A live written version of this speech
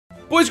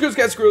Boys, girls,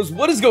 cats, squirrels,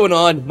 what is going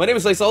on? My name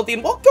is SlightliSalti,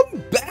 and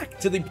welcome back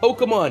to the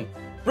Pokemon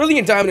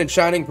Brilliant Diamond and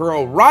Shining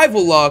Pearl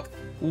RivalLocke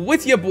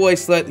with your boy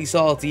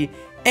SlightliSalti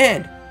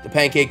and the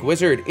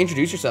PancakeWizard.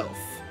 Introduce yourself.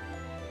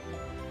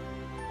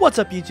 What's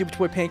up, YouTube? It's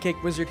your boy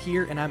PancakeWizard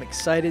here, and I'm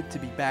excited to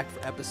be back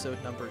for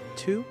episode number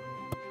 2.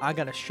 I'm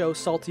gonna show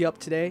Salty up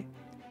today,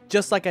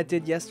 just like I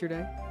did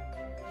yesterday.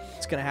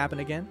 It's gonna happen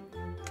again.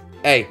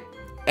 Hey.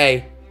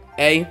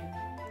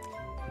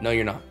 No,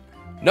 you're not.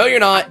 No,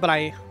 you're not. But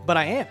I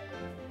am.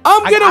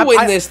 I'm gonna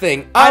win this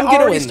thing. I'm gonna win this.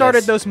 I already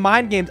started those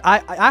mind games.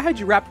 I had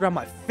you wrapped around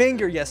my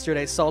finger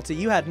yesterday, Salty.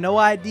 You had no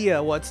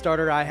idea what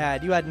starter I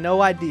had. You had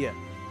no idea.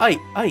 I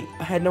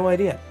had no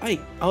idea.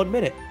 I'll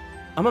admit it.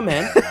 I'm a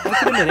man. I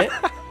can admit it.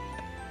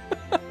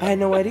 I had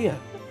no idea.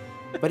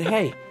 But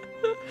hey,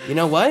 you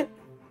know what?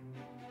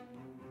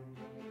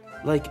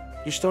 Like,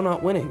 you're still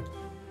not winning.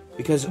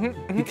 Because I'm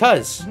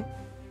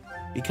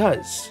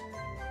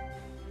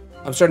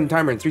starting the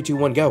timer in 3, 2,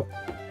 1, go.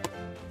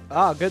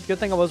 Oh, good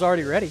thing I was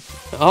already ready.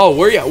 Oh,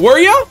 were ya? Were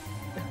ya?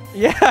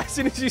 Yeah, as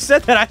soon as you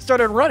said that, I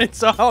started running,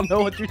 so I don't know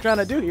what you're trying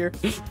to do here.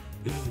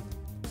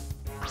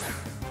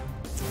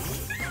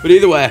 But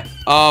either way,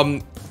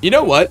 you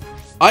know what?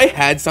 I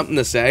had something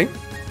to say,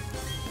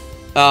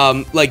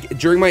 like,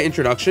 during my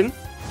introduction,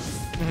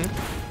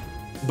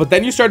 but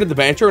then you started the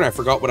banter, and I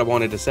forgot what I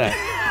wanted to say.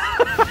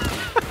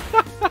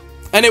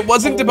 And it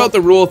wasn't about the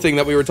rule thing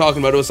that we were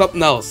talking about. It was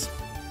something else.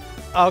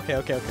 Okay.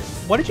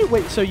 What did you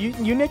wait? So you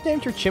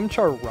nicknamed your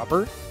Chimchar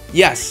Rubber?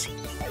 Yes.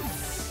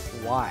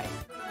 Why?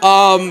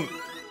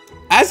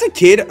 As a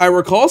kid, I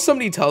recall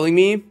somebody telling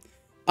me,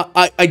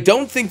 I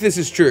don't think this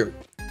is true,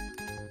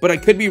 but I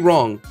could be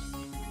wrong.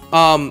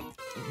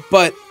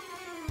 But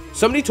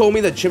somebody told me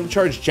that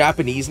Chimchar's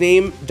Japanese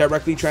name,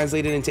 directly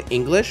translated into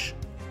English,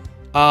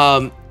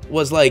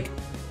 was like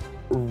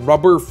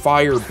rubber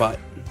fire butt.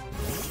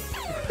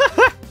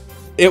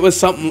 It was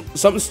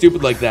something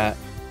stupid like that.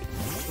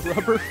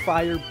 Rubber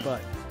fire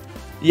butt.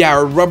 Yeah,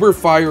 or rubber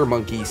fire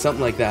monkey, something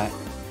like that.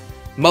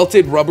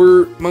 Melted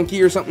rubber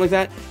monkey or something like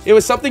that. It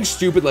was something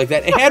stupid like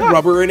that. It had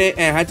rubber in it,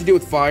 and it had to do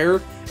with fire,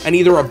 and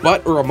either a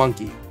butt or a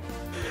monkey.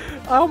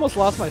 I almost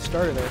lost my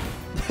starter there.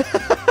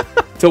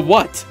 To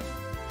what?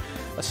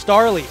 A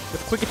Starly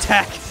with quick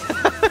attack.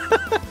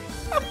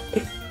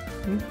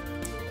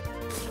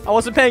 I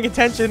wasn't paying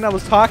attention. I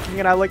was talking,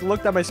 and I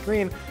looked at my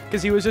screen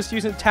because he was just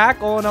using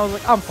tackle, and I was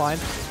like, I'm fine.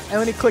 And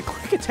then he clicked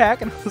quick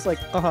attack, and I was like,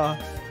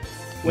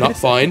 Not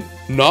fine.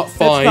 Not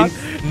fine.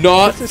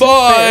 Not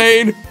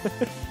fine.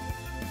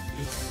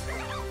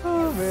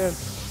 Oh, man.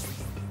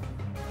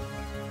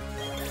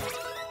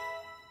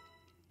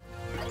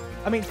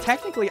 I mean,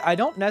 technically, I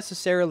don't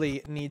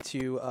necessarily need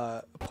to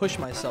push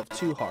myself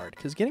too hard,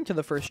 because getting to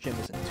the first gym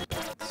isn't too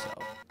bad, so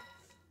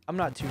I'm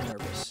not too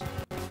nervous.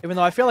 Even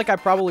though I feel like I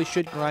probably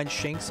should grind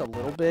Shanks a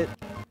little bit,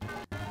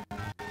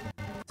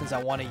 since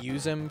I want to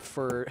use him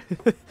for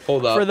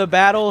for the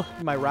battle,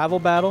 my rival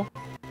battle.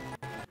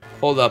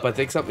 Hold up, I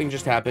think something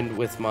just happened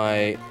with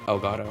my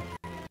Elgato.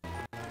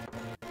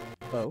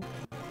 Oh?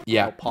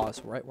 Yeah. I'll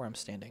pause right where I'm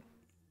standing.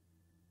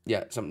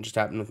 Yeah, something just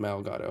happened with my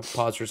Elgato.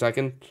 Pause for a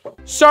second.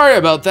 Sorry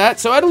about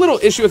that. So I had a little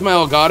issue with my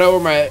Elgato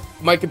where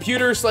my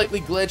computer slightly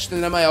glitched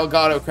and then my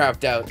Elgato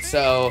crapped out.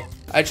 So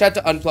I just had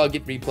to unplug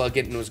it, replug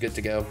it, and it was good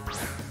to go.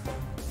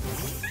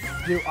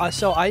 Dude,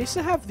 so I used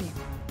to have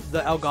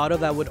the Elgato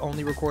that would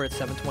only record at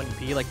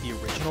 720p, like the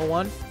original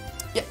one.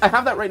 Yeah, I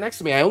have that right next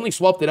to me. I only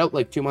swapped it out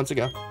like 2 months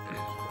ago.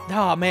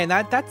 Oh man,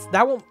 that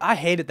one, I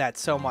hated that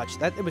so much.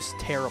 It was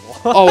terrible.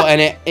 Oh,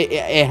 and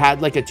it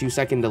had like a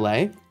 2-second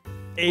delay.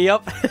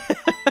 Yep.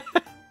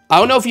 I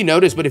don't know if you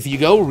noticed, but if you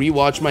go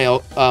rewatch my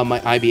my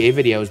IBA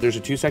videos, there's a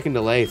 2-second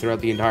delay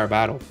throughout the entire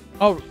battle.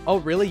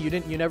 Oh really?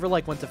 You never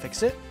like went to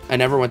fix it? I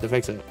never went to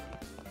fix it.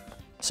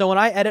 So when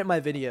I edit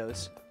my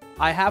videos,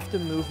 I have to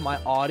move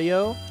my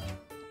audio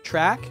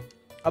track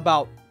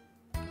about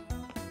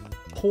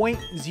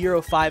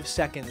 0.05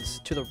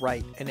 seconds to the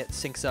right, and it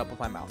syncs up with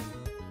my mouth.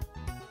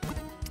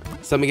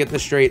 So let me get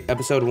this straight.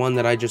 Episode 1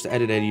 that I just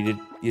edited, you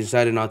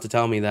decided not to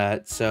tell me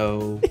that,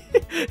 so...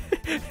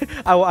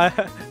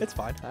 It's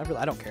fine.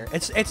 I don't care.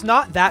 It's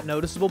not that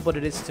noticeable, but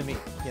it is to me,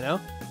 you know?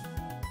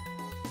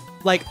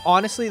 Like,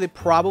 honestly, they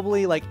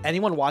probably, like,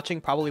 anyone watching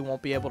probably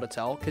won't be able to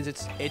tell, because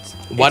it's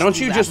Why don't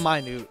you just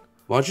minute.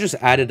 Why don't you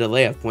just add a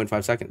delay of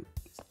 0.5 seconds?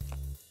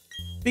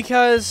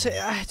 Because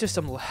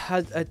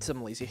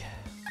I'm lazy.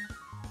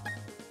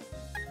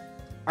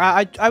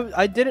 I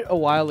did it a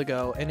while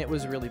ago, and it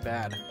was really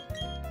bad.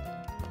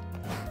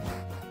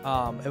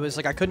 It was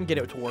like I couldn't get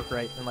it to work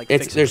right and like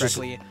fix it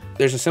correctly.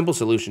 There's a simple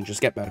solution. Just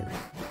get better.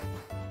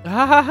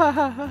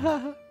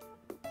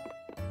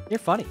 You're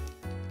funny.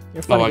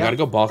 You're funny. Oh, I gotta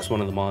go box one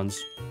of the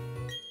mons.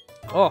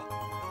 Oh,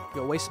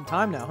 you'll waste some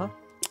time now, huh?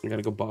 I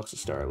gotta go box a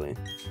Starly.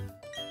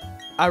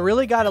 I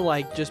really gotta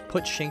like just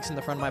put Shanks in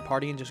the front of my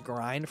party and just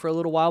grind for a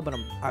little while, but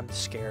I'm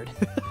scared.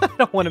 I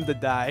don't want him to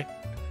die.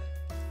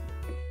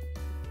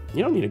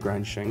 You don't need to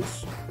grind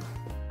Shanks.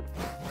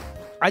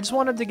 I just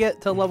want him to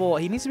get to level...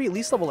 He needs to be at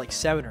least level, like,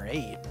 7 or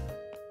 8.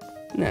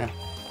 Nah.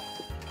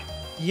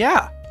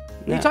 Yeah.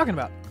 What are you talking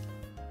about?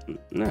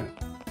 No.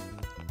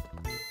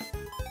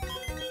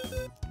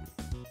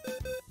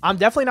 I'm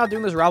definitely not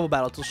doing this rival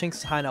battle until Shinx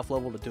is high enough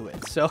level to do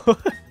it. So,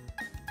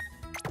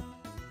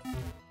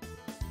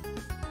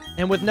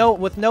 and with no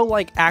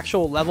like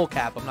actual level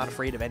cap, I'm not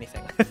afraid of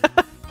anything.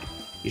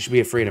 You should be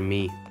afraid of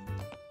me.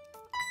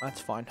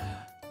 That's fine.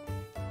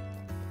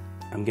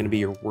 I'm gonna be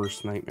your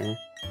worst nightmare.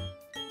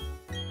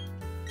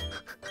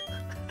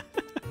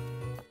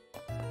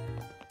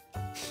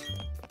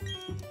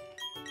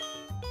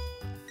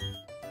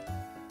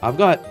 I've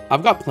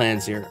got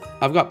plans here.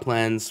 I've got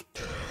plans.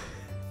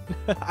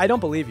 I don't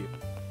believe you.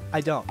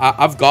 I don't.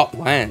 I've got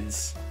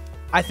plans.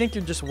 I think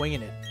you're just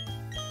winging it.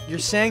 You're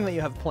saying that you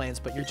have plans,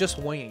 but you're just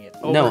winging it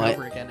over and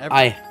over again.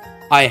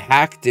 I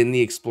hacked in the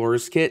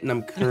Explorer's Kit, and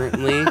I'm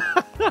currently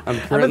I'm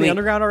in the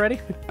underground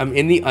already. I'm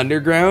in the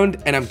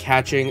underground, and I'm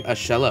catching a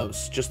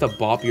Shellos just to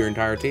bop your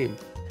entire team.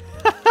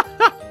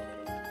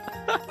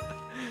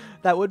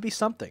 That would be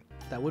something.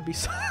 That would be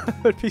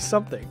would be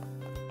something.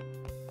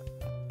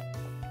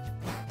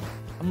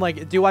 I'm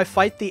like, do I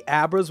fight the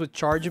Abras with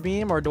Charge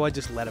Beam, or do I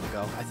just let him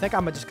go? I think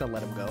I'm just gonna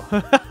let him go.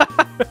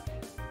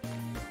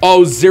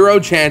 Oh, 0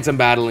 chance I'm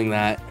battling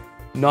that.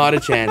 Not a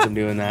chance I'm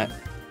doing that.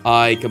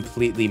 I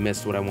completely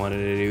missed what I wanted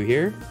to do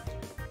here.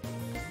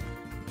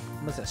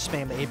 I'm just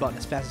gonna spam the A button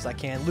as fast as I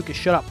can. Lucas,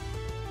 shut up.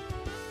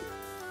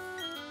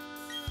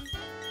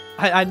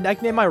 I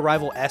nicknamed my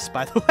rival S,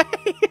 by the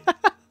way.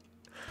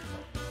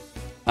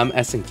 I'm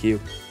S and Q.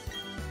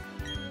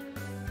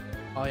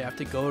 Oh, you have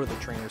to go to the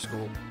trainer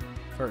school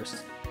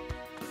first.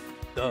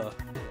 Duh.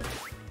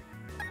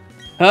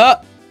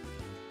 Huh?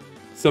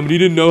 Somebody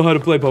didn't know how to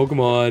play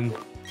Pokemon.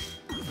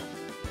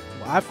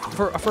 Well,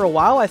 for a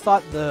while, I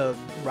thought the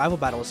rival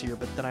battle was here,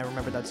 but then I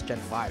remembered that's Gen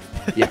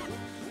 5. Yeah.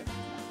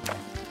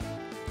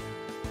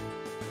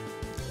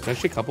 There's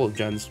actually a couple of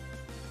gens.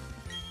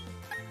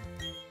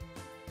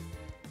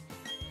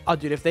 Oh,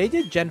 dude, if they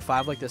did Gen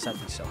 5 like this, I'd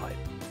be so hyped.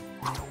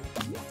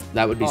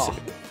 That would be sick.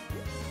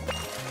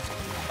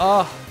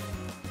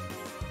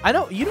 I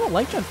know you don't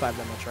like Gen 5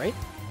 that much, right?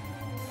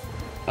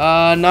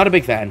 Not a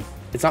big fan.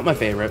 It's not my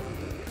favorite.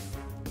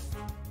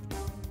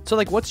 So,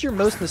 like, what's your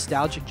most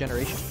nostalgic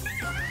generation?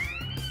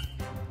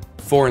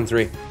 4 and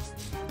 3. I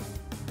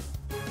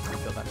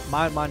feel that.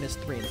 Mine is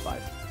 3 and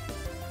 5.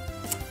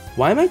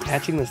 Why am I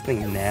catching this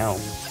thing now?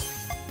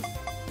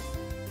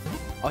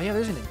 Oh, yeah,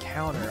 there's an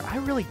encounter. I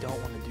really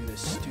don't want to do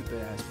this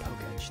stupid-ass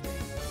Pokédex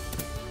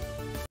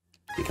thing.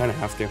 You kind of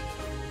have to.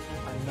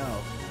 I know.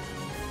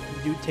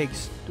 The dude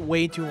takes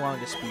way too long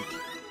to speak.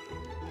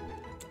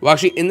 Well,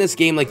 actually, in this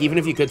game, like, even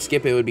if you could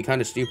skip it, it would be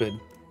kind of stupid.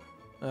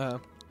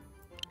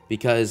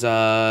 Because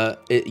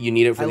you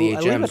need it for the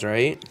HMs,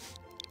 right?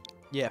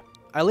 Yeah.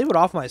 I leave it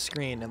off my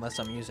screen unless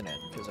I'm using it,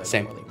 because I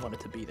Same. don't really want it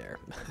to be there.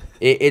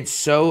 It's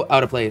so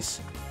out of place.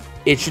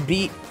 It should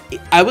be...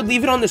 I would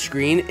leave it on the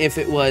screen if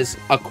it was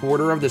a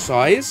quarter of the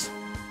size,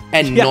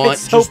 and yeah, not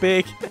it's so just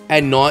big.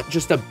 and not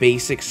just a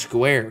basic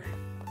square.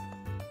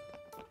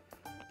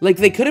 Like,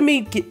 they could have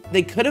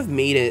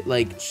made it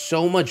like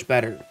so much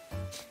better.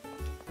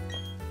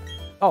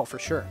 Oh, for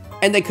sure.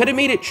 And they could have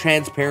made it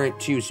transparent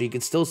too, so you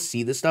could still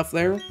see the stuff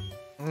there.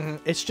 Mm-hmm.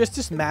 It's just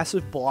this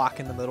massive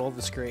block in the middle of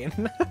the screen.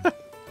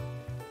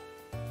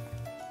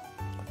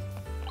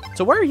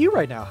 So where are you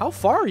right now? How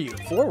far are you?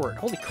 Forward.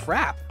 Holy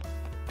crap.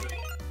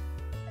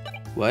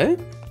 What?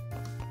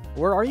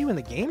 Where are you in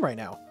the game right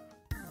now?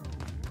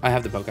 I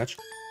have the Poketch.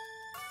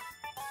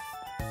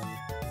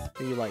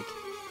 Are you like...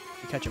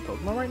 You catching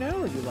Pokemon right now,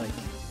 or are you like...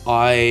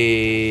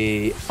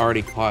 I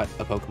already caught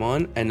a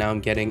Pokemon, and now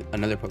I'm getting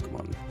another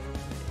Pokemon.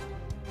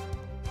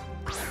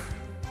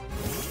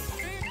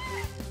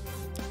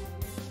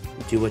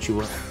 Do what you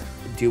want.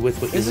 Do with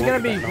what you want. This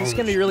is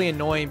gonna be really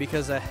annoying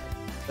because the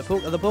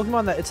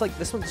Pokemon that it's like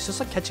this one's just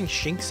like catching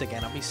Shinx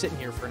again. I'll be sitting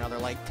here for another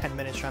like 10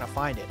 minutes trying to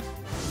find it.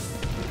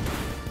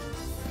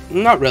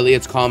 Not really.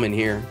 It's common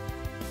here.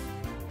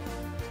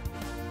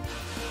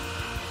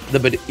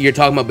 You're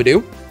talking about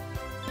Badoo?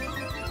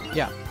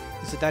 Yeah.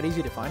 Is it that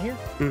easy to find here?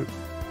 Mm.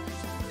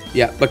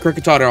 Yeah, but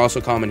Kricketot are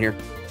also common here.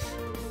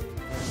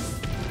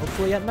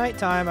 Hopefully at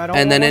nighttime. I don't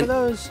want one of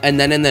those. And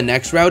then in the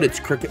next route, it's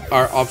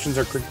our options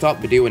are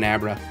Kricketot, Badoo, and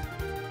Abra.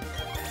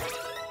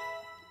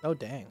 Oh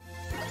dang!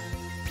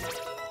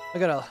 I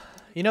gotta.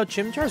 You know,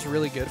 Chimchar's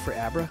really good for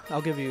Abra.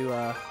 I'll give you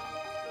a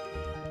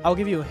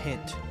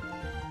hint.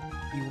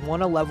 You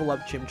want to level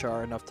up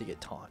Chimchar enough to get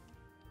taunt.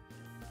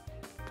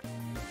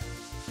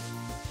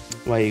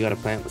 Why, you gotta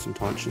play it with some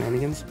taunt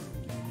shenanigans?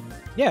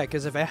 Yeah,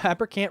 because if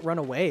Abra can't run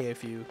away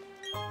if you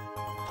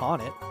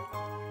taunt it.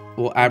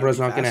 Well, Abra's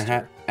not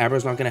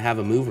gonna have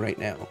a move right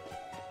now.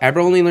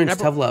 Abra only learns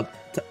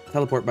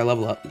teleport by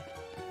level up.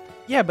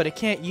 Yeah, but it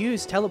can't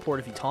use teleport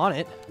if you taunt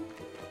it.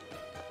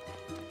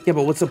 Yeah,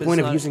 but what's the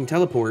point of using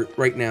teleport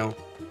right now?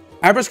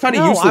 Abra's kind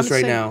of useless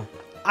right now.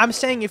 I'm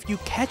saying if you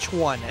catch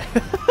one.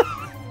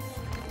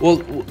 Well,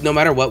 no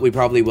matter what, we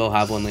probably will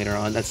have one later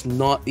on. That's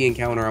not the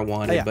encounter I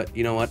wanted, but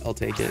you know what? I'll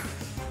take it.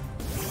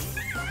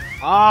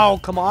 Oh,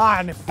 come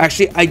on.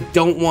 Actually, I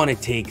don't want to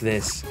take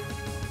this.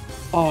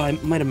 Oh, I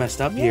might have messed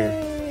up here.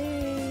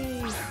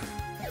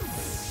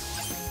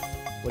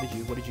 What did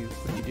you do? What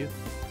Don't did you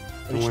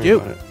worry do?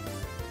 about it.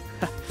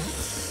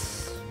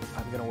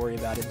 I'm gonna worry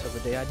about it until the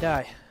day I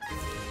die.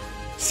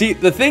 See,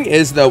 the thing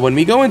is, though, when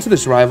we go into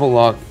this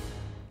RivalLocke,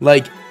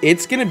 like,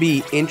 it's gonna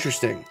be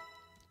interesting.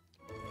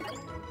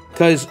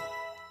 Because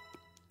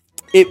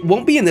it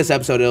won't be in this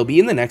episode, it'll be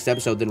in the next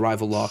episode than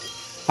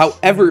RivalLocke.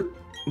 However,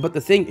 but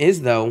the thing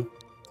is, though,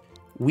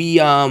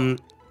 we're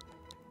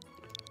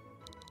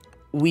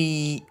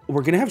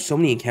gonna have so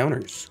many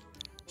encounters.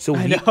 So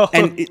I know.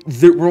 And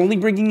we're only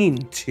bringing in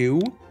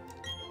 2.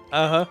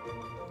 Uh-huh.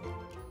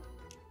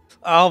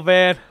 Oh,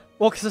 man.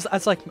 Well, because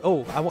it's like,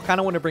 oh, I kind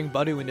of want to bring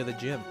Badu into the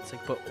gym. It's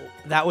like, but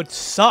that would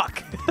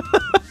suck.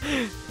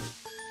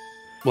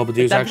 Well,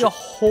 Badu's That'd actually... be a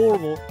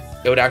horrible...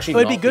 It would actually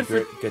It'd not be good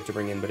good to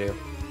bring in Badu.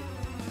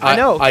 I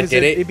know. I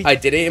did it. Be... I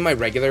did it in my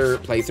regular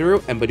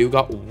playthrough, and Badu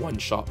got 1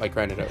 shot by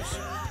Granados.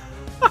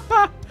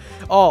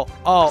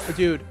 oh,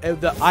 dude.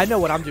 I know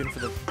what I'm doing for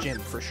the gym,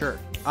 for sure.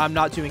 I'm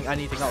not doing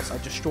anything else. I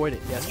destroyed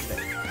it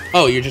yesterday.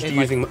 Oh, you're just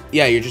using...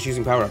 Yeah, you're just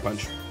using Power Up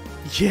Punch.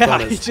 Yeah,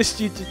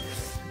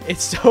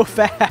 it's so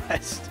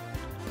fast.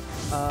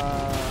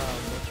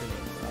 What's your name?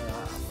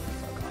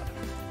 Oh god.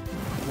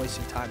 I'm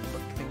wasting time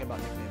thinking about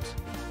nicknames.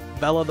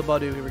 Bella the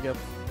Badu, here we go.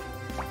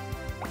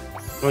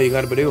 Oh, you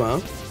got a Badu, huh?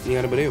 You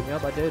got a Badu.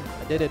 Yep, I did.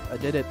 I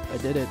did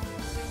it.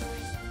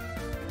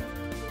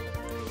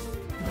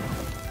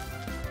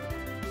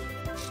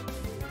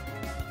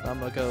 I'm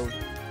gonna go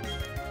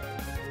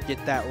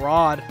get that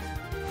rod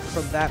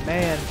from that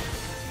man.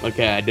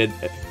 Okay, I did.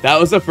 That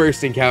was the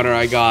first encounter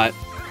I got.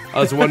 I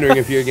was wondering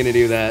if you were gonna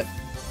do that.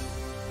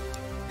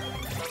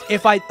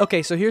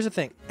 Okay, so here's the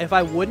thing. If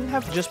I wouldn't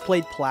have just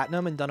played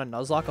Platinum and done a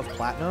Nuzlocke of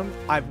Platinum,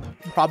 I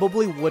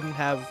probably wouldn't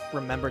have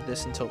remembered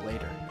this until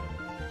later.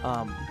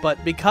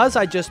 But because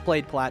I just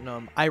played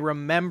Platinum, I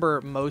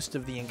remember most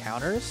of the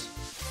encounters.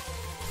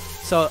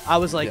 So I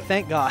was like, yeah.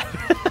 Thank God.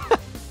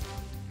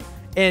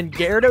 And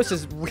Gyarados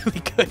is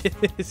really good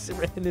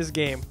in this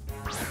game.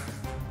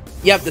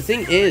 Yeah, the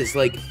thing is,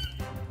 right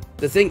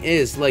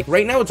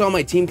now it's on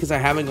my team because I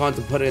haven't gone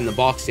to put it in the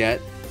box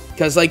yet.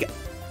 Because, like,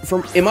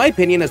 in my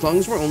opinion, as long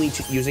as we're only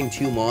using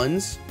 2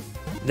 Mons,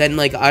 then,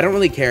 like, I don't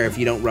really care if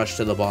you don't rush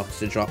to the box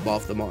to drop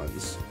off the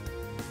Mons.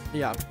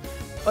 Yeah.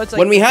 Well, it's like,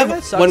 when we have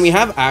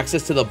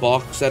access to the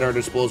box at our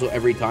disposal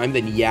every time,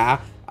 then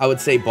yeah, I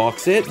would say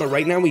box it. But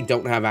right now we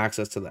don't have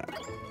access to that.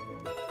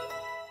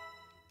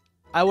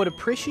 I would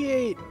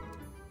appreciate...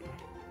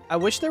 I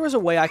wish there was a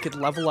way I could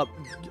level up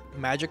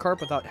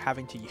Magikarp without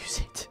having to use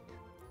it.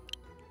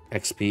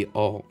 XP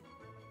all.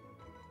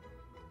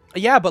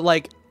 Yeah, but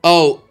like...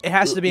 Oh, it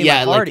has to be in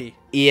my party. Like,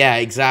 yeah,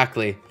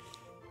 exactly.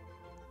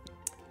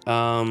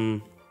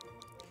 Really,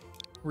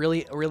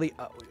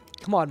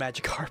 come on,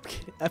 Magikarp.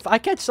 If I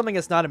catch something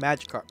that's not a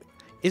Magikarp,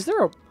 is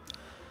there a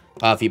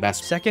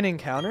Feebas. Second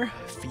encounter?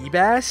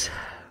 Feebas?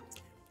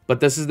 But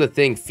this is the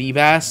thing.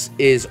 Feebas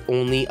is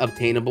only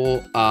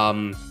obtainable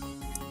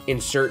in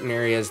certain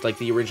areas, like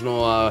the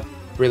original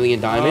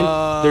Brilliant Diamond.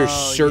 There's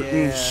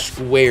certain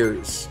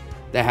squares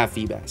that have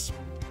Feebas.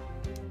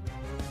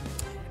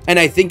 And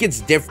I think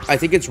it's I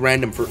think it's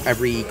random for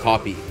every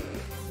copy.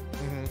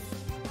 Mm-hmm.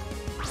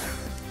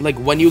 Like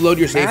when you load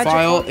your save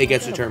file, it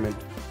gets determined.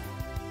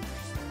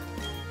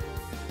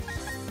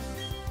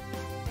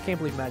 I can't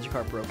believe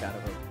Magikarp broke out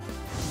of it.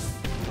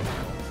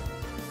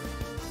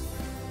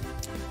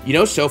 You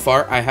know, so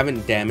far I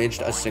haven't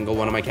damaged a single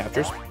one of my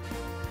captures.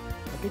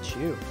 Look at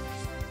you.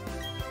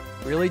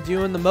 Really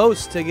doing the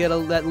most to get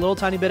that little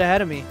tiny bit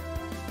ahead of me.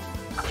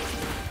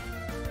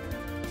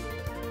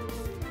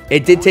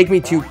 It did take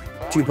me two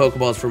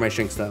Pokeballs for my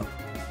Shinx, though.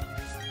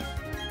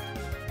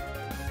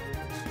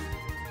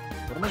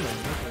 What am I making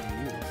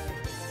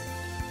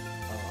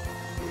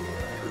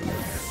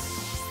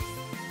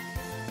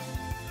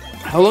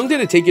you? How long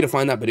did it take you to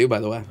find that Badoo, by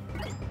the way?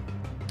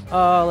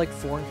 Like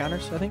 4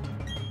 encounters, I think.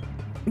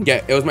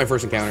 Yeah, it was my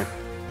first encounter.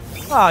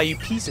 Oh, you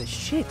piece of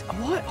shit.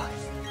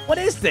 What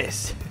is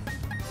this?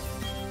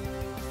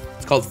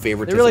 It's called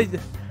favoritism.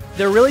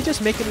 They're really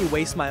just making me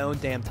waste my own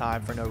damn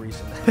time for no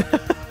reason.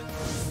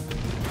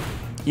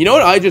 You know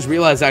what I just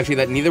realized, actually,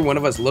 that neither one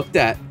of us looked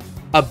at?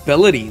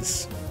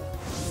 Abilities.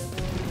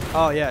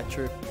 Oh, yeah,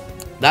 true.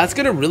 That's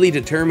going to really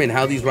determine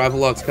how these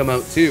RivalLocks come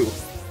out, too.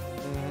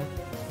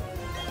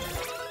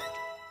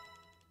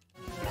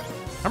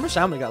 How much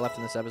time we got left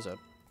in this episode?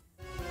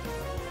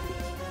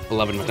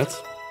 11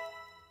 minutes.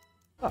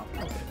 Oh,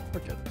 okay. We're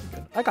good.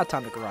 I got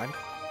time to grind.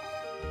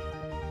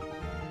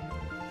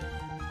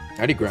 I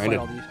already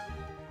grinded.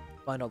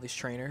 Find all these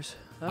trainers.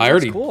 Oh,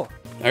 cool.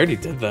 I already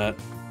did that.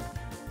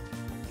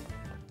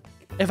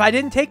 If I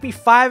didn't take me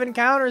 5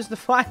 encounters to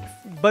find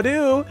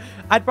Badoo,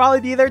 I'd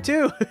probably be there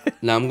too.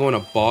 Now I'm going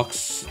to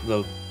box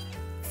the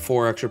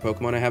 4 extra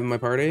Pokemon I have in my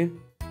party.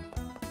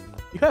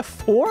 You have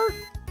 4?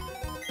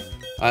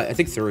 I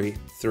think 3.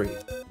 3.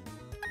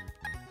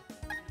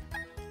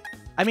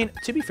 I mean,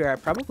 to be fair, I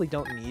probably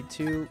don't need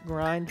to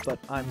grind, but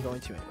I'm going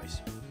to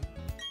anyways.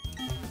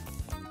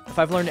 If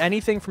I've learned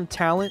anything from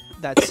talent,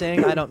 that's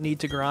saying I don't need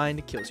to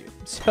grind kills you.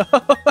 So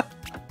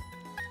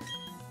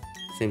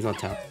Name's not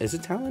talent. Is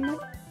it talent now?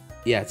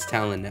 Yeah, it's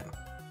Talon now.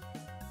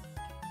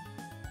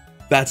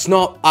 That's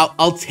not...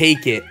 I'll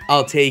take it.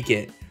 I'll take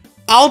it.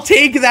 I'll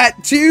take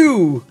that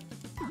too!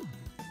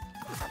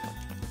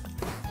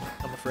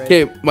 I'm afraid.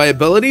 Okay, my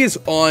abilities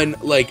on,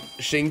 like,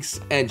 Shinx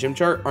and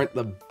Chimchar aren't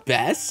the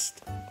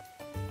best.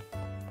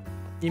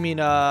 You mean,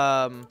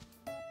 your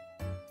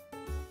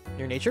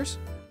natures?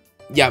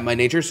 Yeah, my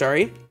nature,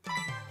 sorry.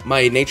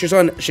 My natures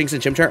on Shinx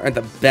and Chimchar aren't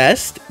the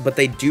best, but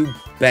they do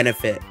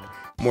benefit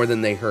more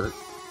than they hurt.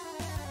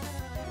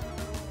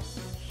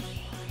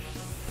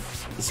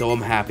 So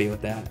I'm happy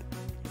with that.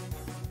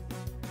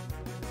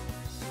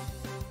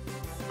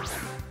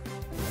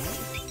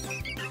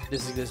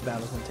 This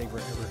battle's gonna take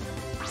forever.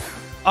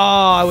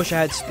 Oh, I wish I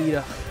had speed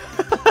up.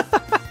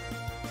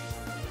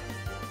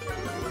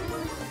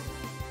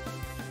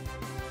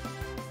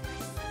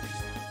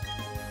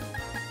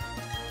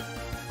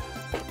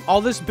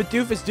 All this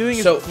Bidoof is doing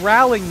is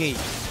growling me.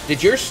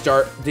 Did you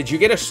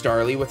get a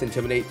Starly with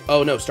Intimidate?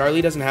 Oh no,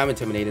 Starly doesn't have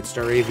Intimidate. It's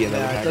Staravia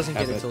that it doesn't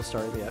get it until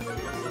Staravia.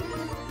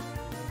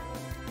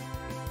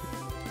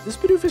 This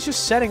Bidoof is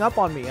just setting up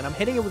on me, and I'm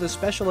hitting it with a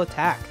special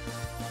attack.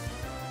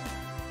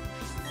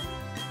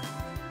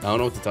 I don't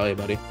know what to tell you,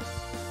 buddy.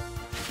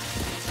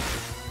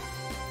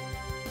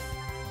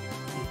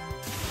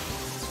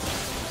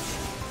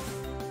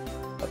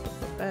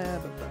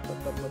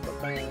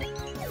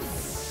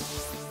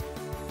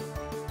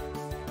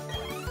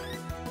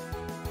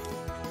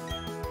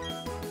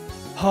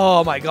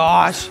 Oh my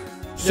gosh.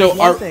 So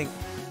one thing.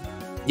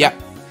 Yeah.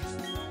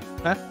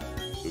 Huh?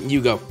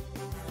 You go.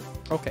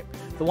 Okay.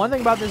 The one thing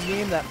about this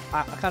game that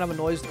kind of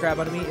annoys the crap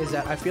out of me is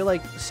that I feel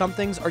like some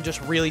things are just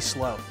really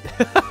slow.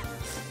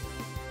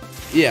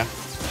 Yeah.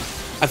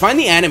 I find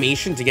the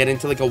animation to get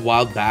into like a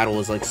wild battle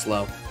is like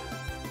slow.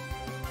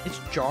 It's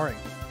jarring.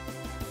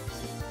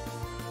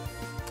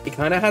 It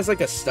kind of has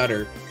like a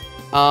stutter.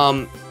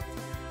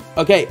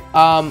 Okay.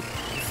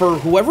 For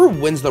whoever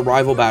wins the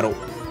rival battle,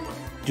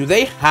 do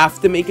they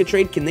have to make a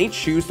trade? Can they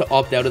choose to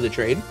opt out of the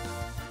trade?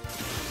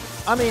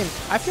 I mean,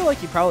 I feel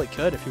like you probably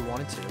could if you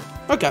wanted to.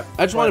 Okay,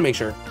 I just want to make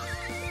sure.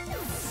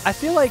 I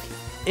feel like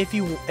if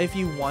you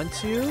want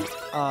to,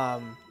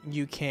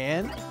 you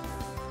can.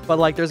 But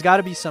like, there's got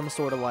to be some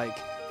sort of like.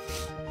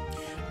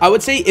 I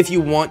would say if you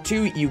want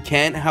to, you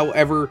can.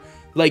 However,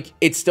 like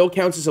it still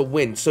counts as a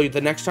win. So the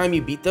next time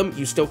you beat them,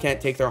 you still can't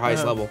take their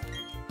highest level.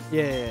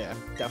 Yeah,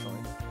 definitely.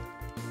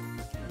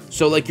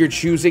 So like you're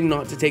choosing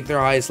not to take their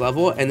highest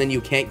level, and then you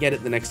can't get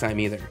it the next time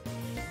either.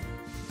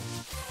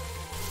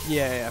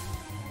 Yeah.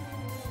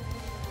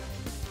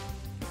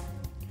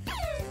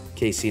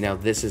 Okay, see now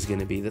this is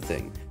gonna be the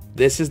thing.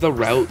 This is the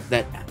route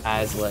that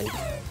has like,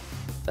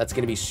 that's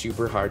gonna be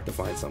super hard to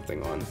find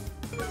something on.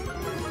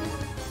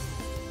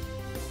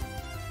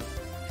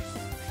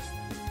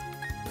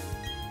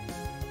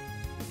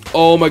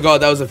 Oh my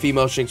god, that was a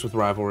female Shinx with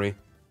rivalry.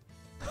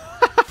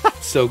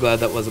 So glad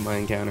that wasn't my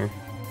encounter.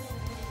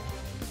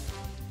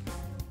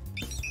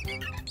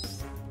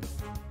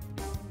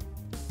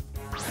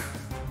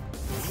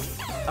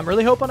 I'm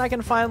really hoping I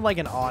can find like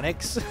an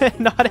Onyx,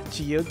 not a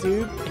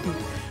Geodude.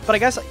 But I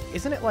guess,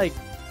 isn't it like,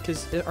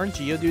 because aren't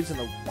Geodudes in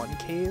the one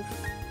cave?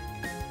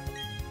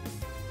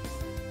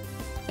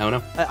 I don't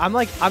know.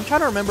 I'm trying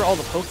to remember all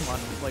the Pokemon,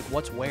 like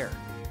what's where.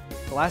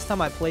 The last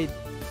time I played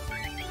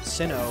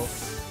Sinnoh,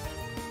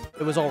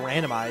 it was all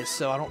randomized,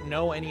 so I don't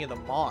know any of the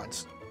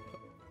mods.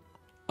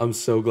 I'm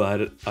so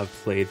glad I've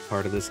played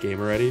part of this game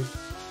already.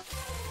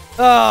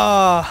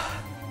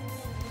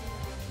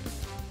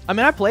 I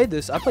mean, I played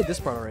this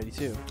part already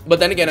too. But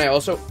then again, I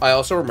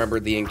also remember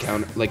the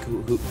encounter, like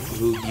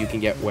who you can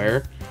get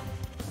where.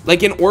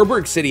 Like in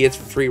Orberg City, it's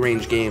a free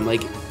range game.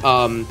 Like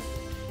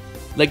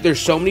there's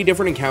so many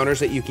different encounters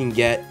that you can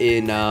get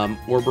in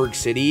Orberg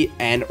City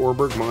and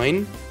Orberg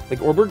Mine. Like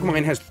Orberg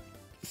Mine has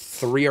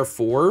 3 or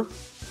 4.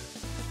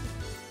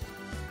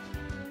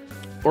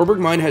 Orberg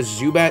Mine has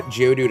Zubat,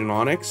 Geodude, and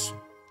Onyx,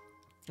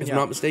 if I'm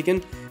not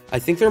mistaken. I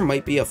think there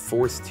might be a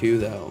 4th too,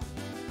 though.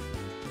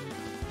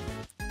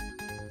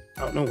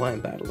 I don't know why I'm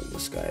battling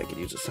this guy. I could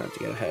use this time to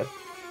get ahead.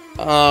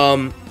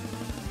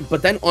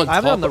 But then on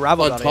top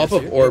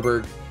of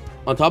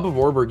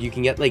Orberg, you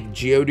can get like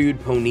Geodude,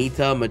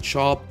 Ponyta,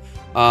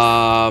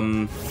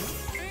 Machop.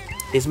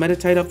 Is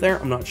Meditite up there?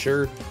 I'm not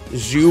sure.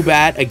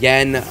 Zubat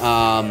again.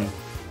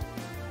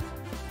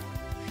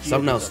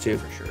 Something else too.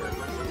 For sure.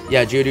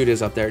 Yeah, Geodude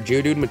is up there.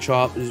 Geodude,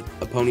 Machop,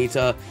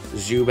 Ponyta,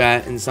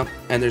 Zubat,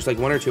 and there's like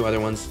 1 or 2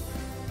 other ones.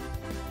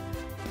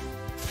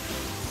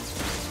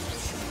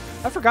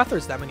 I forgot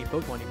there's that many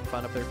Pokemon you can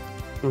find up there.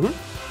 Mm-hmm.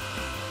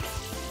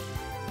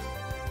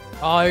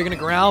 Oh, you're gonna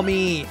growl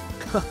me.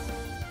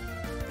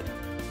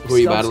 Who are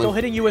you battling? Still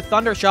hitting you with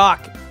Thunder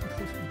Shock.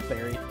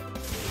 Barry.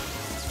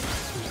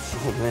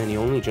 Oh man, you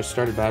only just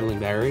started battling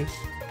berries?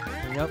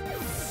 Yep.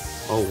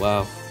 Oh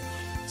wow.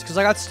 It's because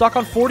I got stuck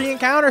on 40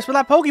 encounters for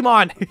that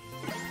Pokemon.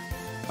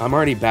 I'm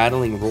already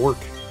battling Rourke.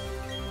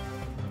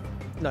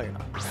 No, you're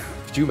not.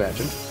 Could you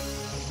imagine?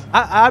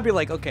 I'd be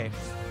like, okay,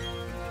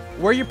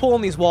 where are you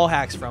pulling these wall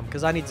hacks from?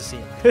 Because I need to see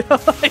them.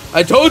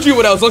 I told you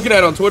what I was looking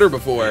at on Twitter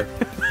before.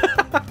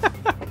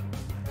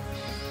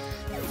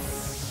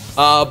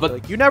 But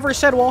like, you never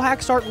said wall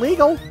hacks aren't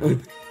legal.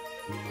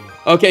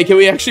 okay, can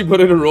we actually put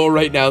in a rule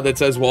right now that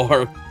says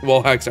wall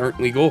hacks aren't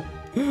legal?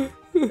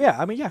 Yeah,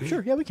 I mean, yeah,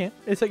 sure, yeah, we can.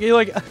 It's like you're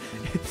like,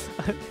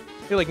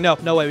 you're like,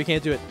 no way, we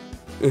can't do it.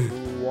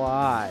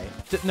 Why?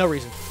 No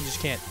reason. You just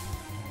can't.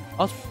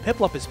 Also,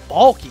 Piplup is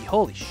bulky.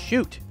 Holy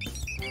shoot.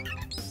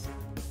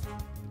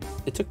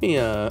 It took me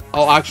a...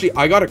 Oh, actually,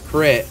 I got a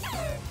crit.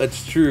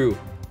 That's true.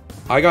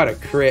 I got a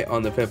crit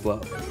on the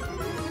Piplup.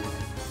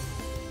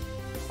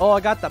 Oh, I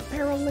got the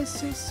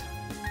paralysis.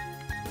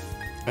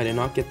 I did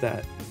not get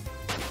that.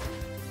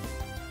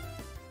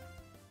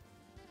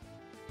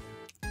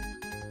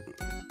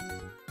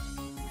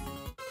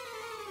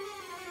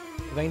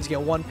 If I can just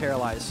get one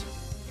paralyzed.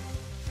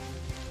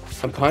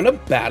 I'm kind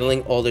of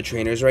battling all the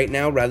trainers right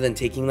now rather than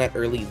taking that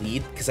early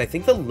lead because I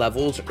think the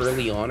levels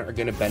early on are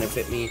going to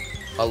benefit me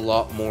a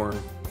lot more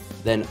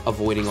than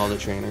avoiding all the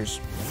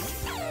trainers.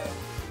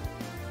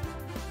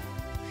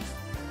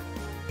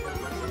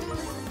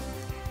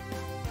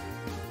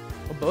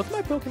 Well, both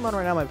my Pokemon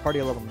right now, my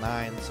party are level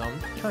 9, so I'm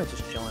kind of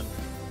just chilling.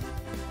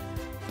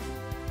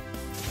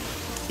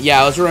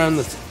 Yeah, I was around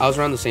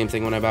the same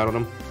thing when I battled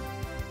him.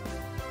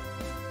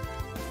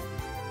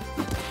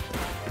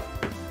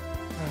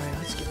 Alright,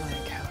 let's get my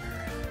encounter.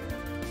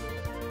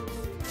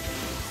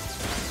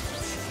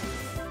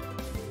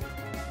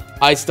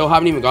 I still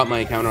haven't even got my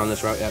encounter on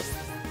this route yet.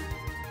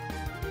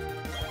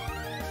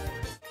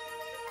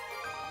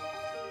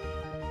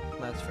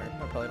 That's fair.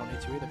 I probably don't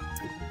need to either.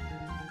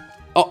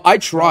 Oh, I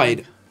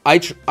tried. I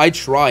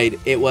tried.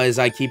 It was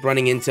I keep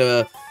running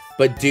into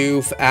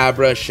Bidoof,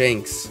 Abra,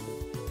 Shanks.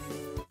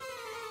 You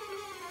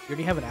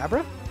already have an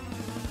Abra?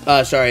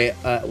 Sorry.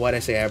 Why'd I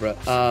say Abra?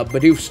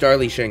 Bidoof,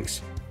 Starly,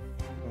 Shanks.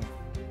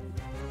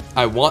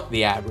 I want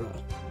the Abra.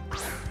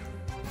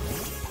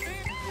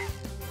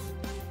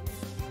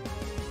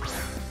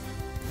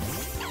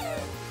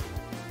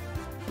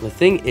 The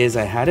thing is,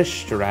 I had a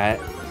strat.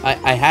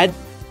 I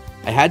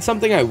had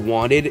something I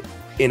wanted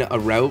in a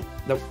route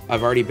that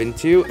I've already been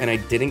to, and I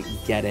didn't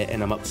get it,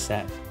 and I'm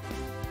upset.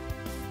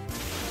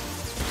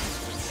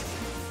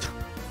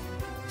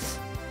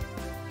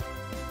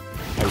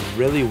 I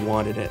really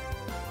wanted it.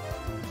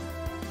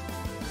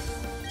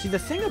 See, the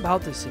thing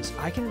about this is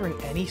I can bring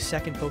any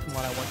second Pokemon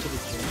I want to the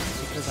gym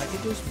because I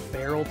could just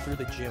barrel through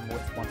the gym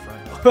with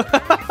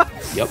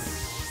Monferno. Yep.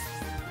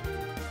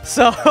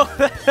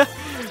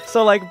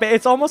 So like,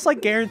 it's almost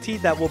like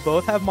guaranteed that we'll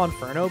both have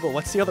Monferno, but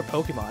what's the other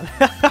Pokemon?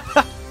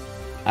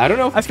 I don't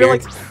know if I feel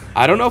like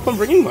I don't know if I'm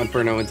bringing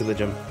Monferno into the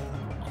gym.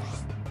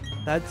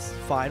 That's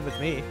fine with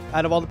me.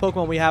 Out of all the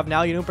Pokemon we have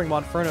now, you don't bring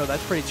Monferno.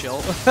 That's pretty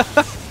chill.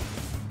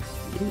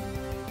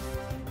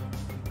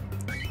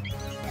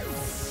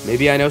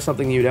 Maybe I know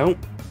something you don't.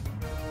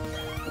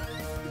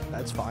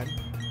 That's fine.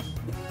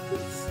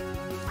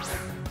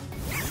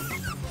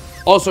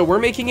 Also, we're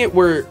making it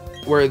where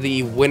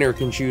the winner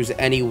can choose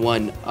any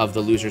one of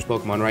the loser's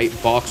Pokemon, right?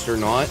 Boxed or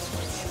not.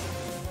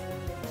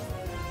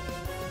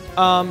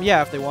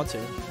 Yeah, if they want to.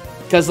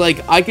 Because,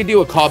 like, I could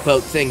do a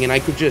cop-out thing, and I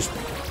could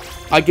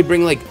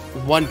bring, like,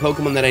 one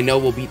Pokemon that I know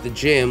will beat the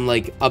gym,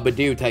 like a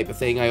Bidoof type of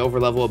thing. I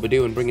overlevel a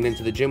Bidoof and bring it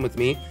into the gym with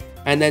me.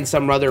 And then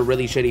some other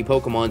really shitty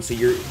Pokemon, so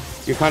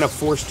you're kind of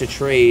forced to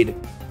trade,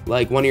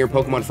 like, one of your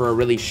Pokemon for a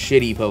really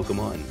shitty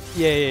Pokemon.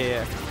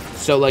 Yeah.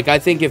 So, like, I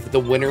think if the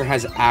winner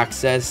has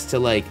access to,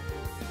 like,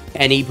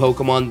 any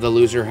Pokemon the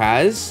loser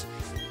has,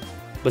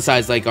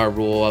 besides, like, our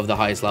rule of the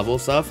highest level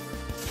stuff,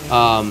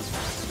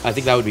 I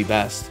think that would be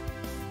best.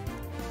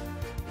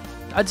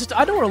 I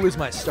don't want to lose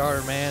my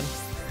starter, man.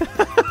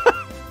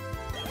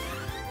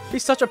 Be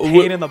such a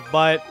pain in the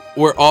butt.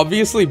 We're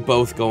obviously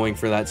both going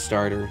for that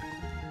starter.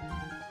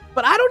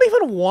 But I don't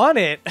even want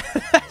it.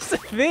 That's the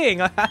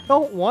thing. I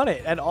don't want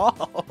it at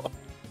all.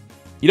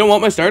 You don't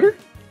want my starter?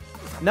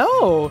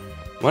 No.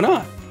 Why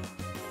not?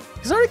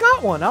 Because I already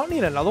got one. I don't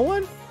need another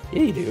one.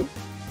 Yeah, you do.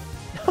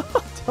 No,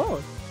 I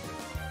don't.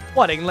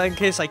 What, in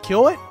case I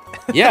kill it?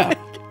 Yeah.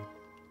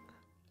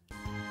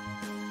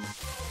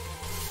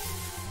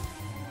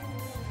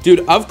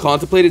 Dude, I've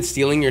contemplated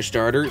stealing your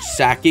starter,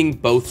 sacking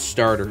both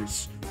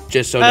starters,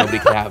 just so nobody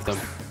can have them.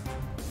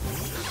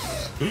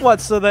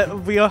 What, so that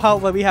we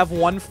have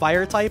one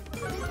fire type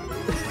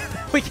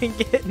we can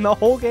get in the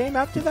whole game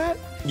after that?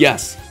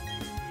 Yes.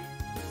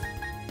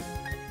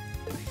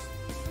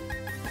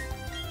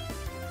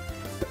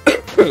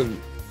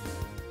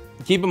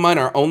 Keep in mind,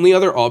 our only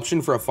other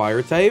option for a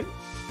fire type,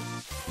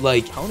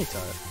 like,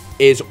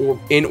 is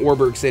in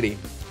Orberg City.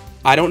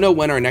 I don't know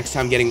when our next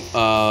time getting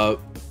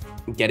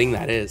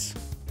that is.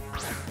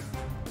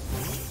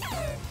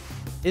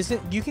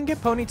 Isn't you can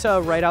get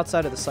Ponyta right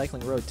outside of the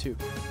cycling road too?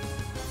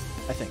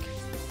 I think.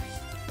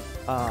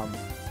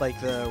 Like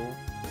the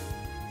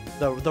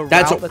route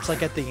that's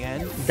like at the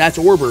end. That's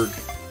Orberg.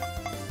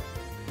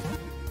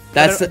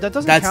 That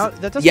doesn't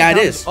count. That doesn't yeah,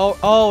 count. it is.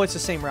 Oh, it's the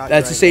same route.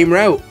 That's the same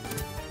route.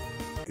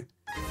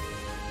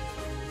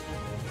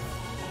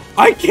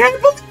 I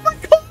can't believe I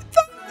got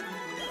that.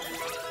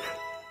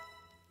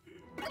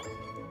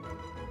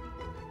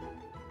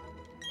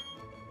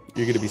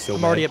 You're gonna be so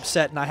I'm mad. already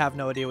upset, and I have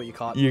no idea what you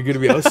caught. You're gonna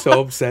be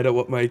so upset at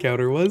what my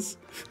counter was.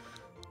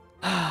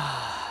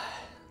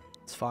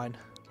 It's fine.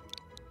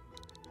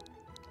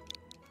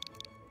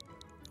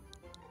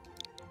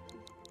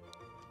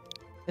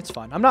 It's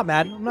fine. I'm not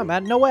mad. I'm not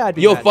mad. No way I'd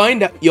be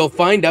mad. You'll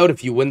find out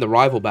if you win the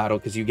rival battle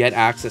because you get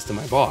access to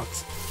my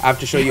box. I have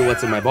to show you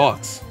what's in my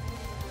box.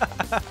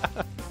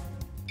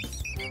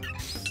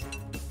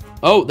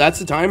 Oh, that's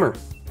the timer.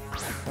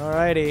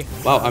 Alrighty.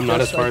 Wow, I'm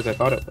not as far as I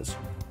thought it was.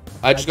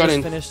 I just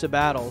finished a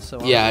battle,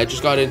 so yeah, I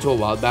just got into a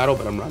wild battle,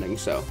 but I'm running,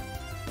 so.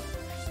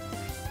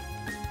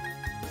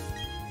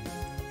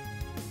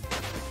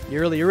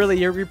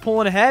 You're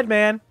pulling ahead,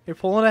 man. You're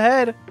pulling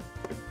ahead.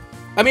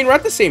 I mean, we're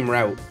at the same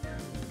route.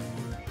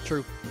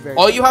 True.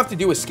 All you have to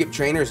do is skip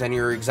trainers, and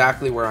you're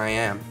exactly where I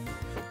am.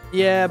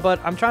 Yeah, but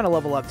I'm trying to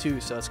level up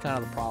too, so it's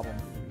kind of the problem.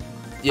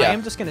 Yeah. I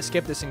am just gonna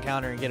skip this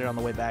encounter and get it on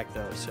the way back,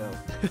 though. So.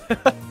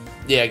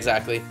 Yeah,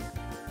 exactly.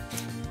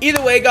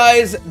 Either way,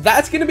 guys,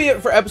 that's going to be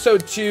it for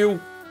episode 2.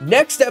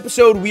 Next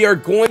episode, we are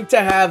going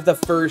to have the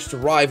first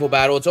rival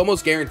battle. It's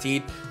almost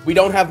guaranteed. We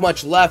don't have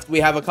much left. We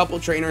have a couple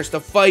trainers to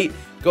fight,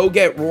 go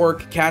get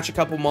Rourke, catch a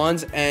couple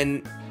mons,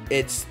 and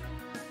it's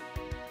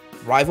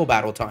rival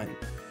battle time.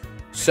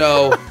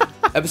 So,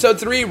 episode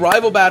 3,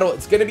 rival battle.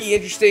 It's going to be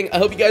interesting. I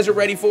hope you guys are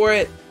ready for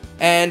it.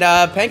 And,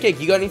 Pancake,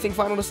 you got anything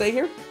final to say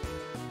here?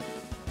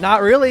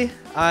 Not really.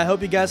 I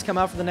hope you guys come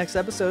out for the next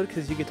episode,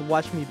 because you get to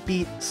watch me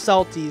beat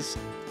Salty's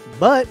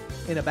butt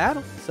in a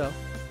battle. So,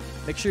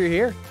 make sure you're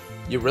here.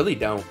 You really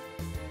don't.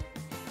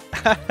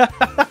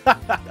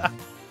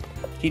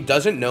 He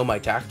doesn't know my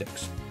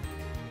tactics.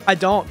 I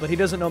don't, but he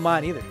doesn't know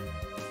mine either.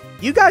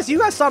 You guys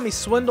saw me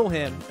swindle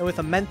him with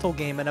a mental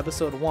game in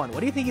episode 1. What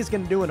do you think he's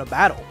gonna do in a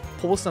battle?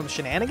 Pull some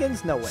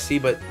shenanigans? No way. See,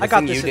 but I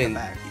got this in the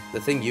bag.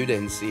 The thing you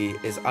didn't see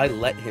is I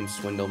let him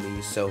swindle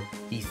me, so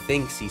he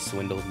thinks he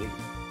swindled me.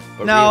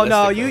 But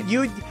no,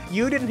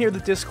 you didn't hear the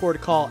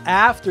Discord call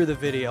after the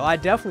video. I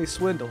definitely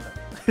swindled him.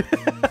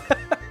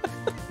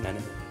 No.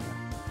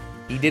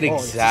 He did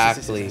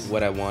exactly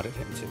what I wanted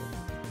him to.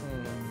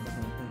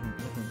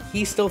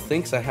 He still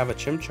thinks I have a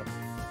chimchar.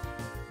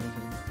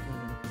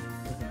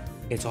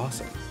 It's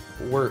awesome.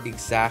 We're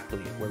exactly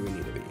where we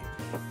need to be.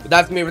 But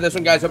that's me for this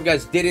one, guys. Hope you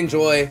guys did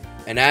enjoy.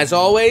 And as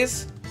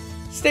always,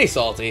 stay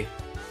salty.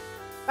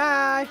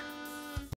 Bye.